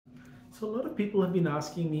So a lot of people have been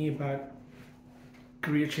asking me about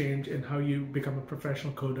career change and how you become a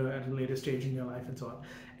professional coder at a later stage in your life and so on.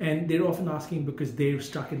 And they're often asking because they're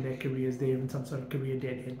stuck in their careers, they're in some sort of career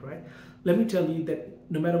dead end, right? Let me tell you that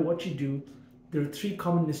no matter what you do, there are three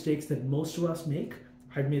common mistakes that most of us make.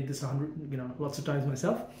 I've made this lots of times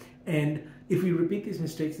myself. And if we repeat these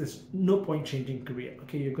mistakes, there's no point changing career.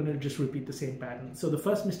 Okay, you're going to just repeat the same pattern. So the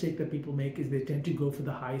first mistake that people make is they tend to go for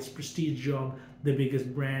the highest prestige job, the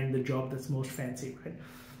biggest brand, the job that's most fancy, right?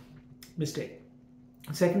 Mistake.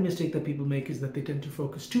 Second mistake that people make is that they tend to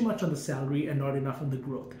focus too much on the salary and not enough on the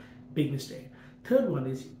growth. Big mistake. Third one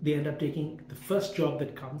is they end up taking the first job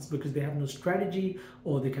that comes because they have no strategy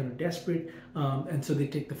or they're kind of desperate, and so they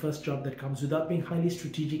take the first job that comes without being highly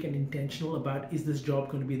strategic and intentional about, is this job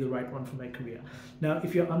going to be the right one for my career? Now,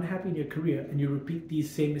 if you're unhappy in your career and you repeat these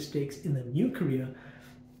same mistakes in the new career,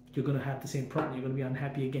 you're going to have the same problem. You're going to be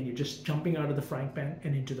unhappy again. You're just jumping out of the frying pan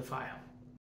and into the fire.